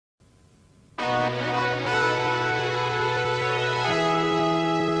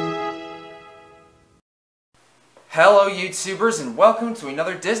Hello YouTubers and welcome to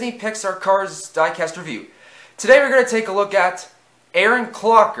another Disney Pixar Cars diecast review. Today we're going to take a look at Aaron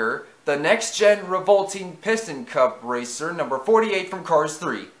Clocker, the Nextgen Revolting Pistoncup racer number 48 from Cars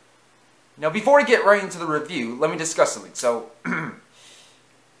 3. Now before we get right into the review, let me discuss something. So,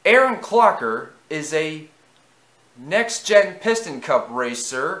 Aaron Clocker is a Nextgen Pistoncup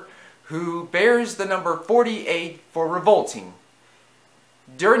racer who bears the number 48 for Revolting.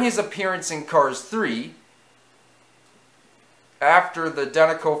 During his appearance in Cars 3, after the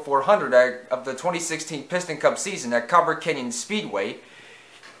Danico 400 of the 2016 Pistoncup season at Copper Canyon Speedway,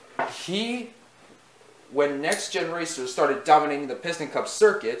 when Nextgenracers started dominating the Pistoncup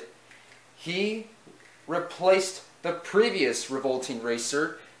circuit, he replaced the previous Revolting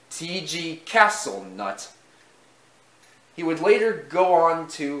racer, diecasts. He would later go on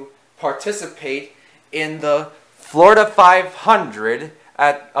to participate in the Florida 500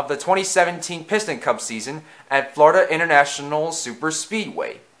 of the 2017 Pistoncup season at Florida International Super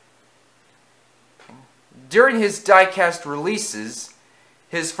Speedway. During his diecast releases,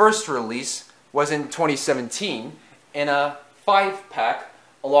 his first release was in 2017 in a 5-pack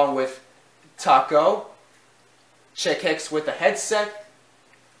along with Taco, Chick Hicks with a headset,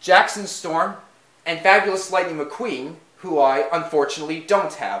 Jackson Storm, and Fabulous Lightning McQueen, who I unfortunately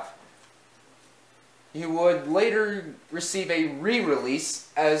don't have. He would later receive a re-release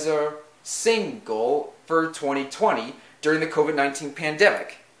as a single for 2020 during the COVID-19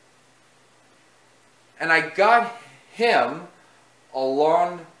 pandemic. And I got him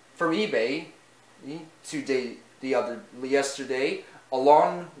along from eBay yesterday,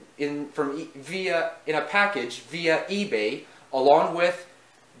 in a package via eBay, along with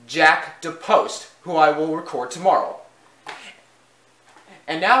Jack DePost, who I will record tomorrow.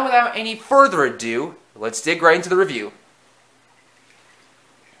 And now, without any further ado, let's dig right into the review.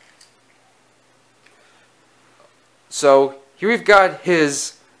 So, here we've got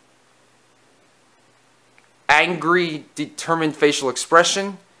his angry, determined facial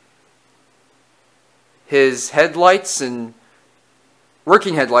expression, his headlights and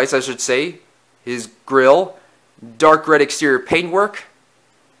working headlights, I should say, his grille, dark red exterior paintwork,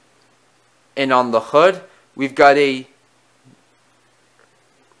 and on the hood, we've got a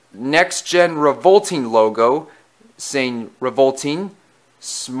Nextgen Revolting logo saying Revolting,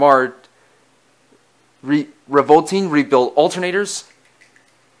 Smart, Revolting, Rebuild Alternators.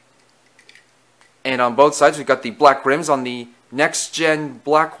 And on both sides we've got the black rims on the Nextgen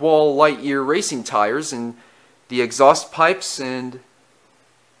Blackwall Lightyear racing tires and the exhaust pipes, and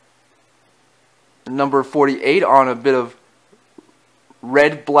number 48 on a bit of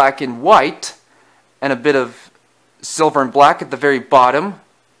red, black, and white, and a bit of silver and black at the very bottom.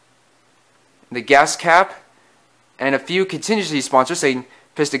 The gas cap, and a few contingency sponsors saying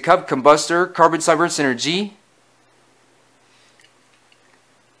Pistoncup, Combustor, Carbon Cyber Synergy.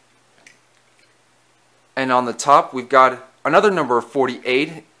 And on the top we've got another number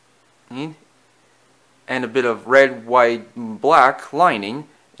 48 and a bit of red, white, and black lining,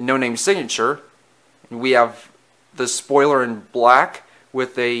 and no name signature. And we have the spoiler in black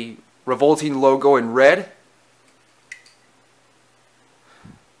with a Revolting logo in red.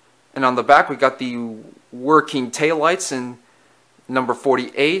 And on the back we've got the working taillights and number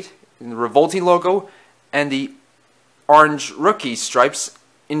 48 and the Revolting logo and the orange rookie stripes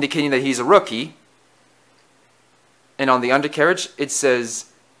indicating that he's a rookie. And on the undercarriage it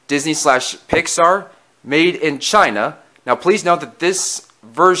says Disney/Pixar, made in China. Now please note that this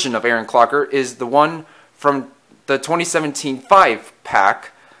version of Aaron Clocker is the one from the 2017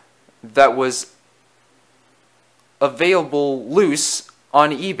 5-pack that was available loose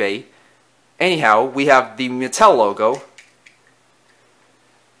on eBay. Anyhow, we have the Mattel logo,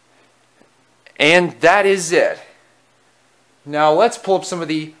 and that is it. Now let's pull up some of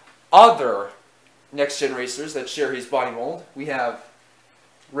the other Nextgen racers that share his body mold. We have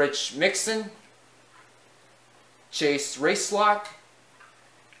Rich Mixon, Chase Racelock,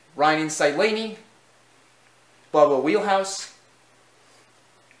 Ryan Laney, Bubba Wheelhouse,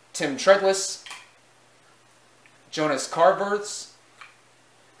 Tim Treadless, Jonas Carberts,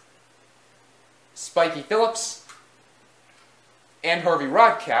 Spiky Phillips, and Harvey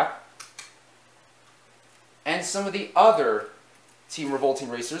Rodcap, and some of the other Team Revolting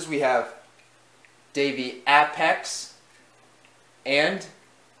racers. We have Davey Apex and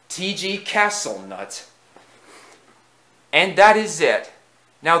TG Castlenut. And that is it.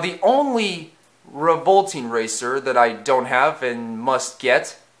 Now the only Revolting racer that I don't have and must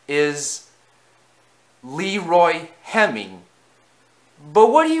get is Leroy Hemming.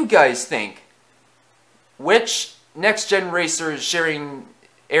 But what do you guys think? Which Nextgen racer sharing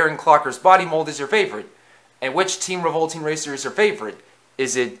Aaron Clocker's body mold is your favorite? And which Team Revolting Racer is your favorite?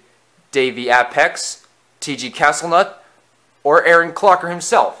 Is it Davey Apex, TG Castlenut, or Aaron Clocker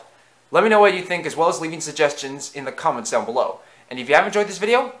himself? Let me know what you think, as well as leaving suggestions in the comments down below. And if you have enjoyed this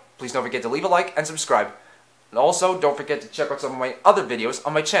video, please don't forget to leave a like and subscribe. And also, don't forget to check out some of my other videos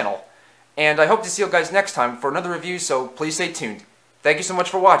on my channel. And I hope to see you guys next time for another review, so please stay tuned. Thank you so much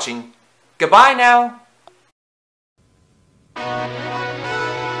for watching. Goodbye now!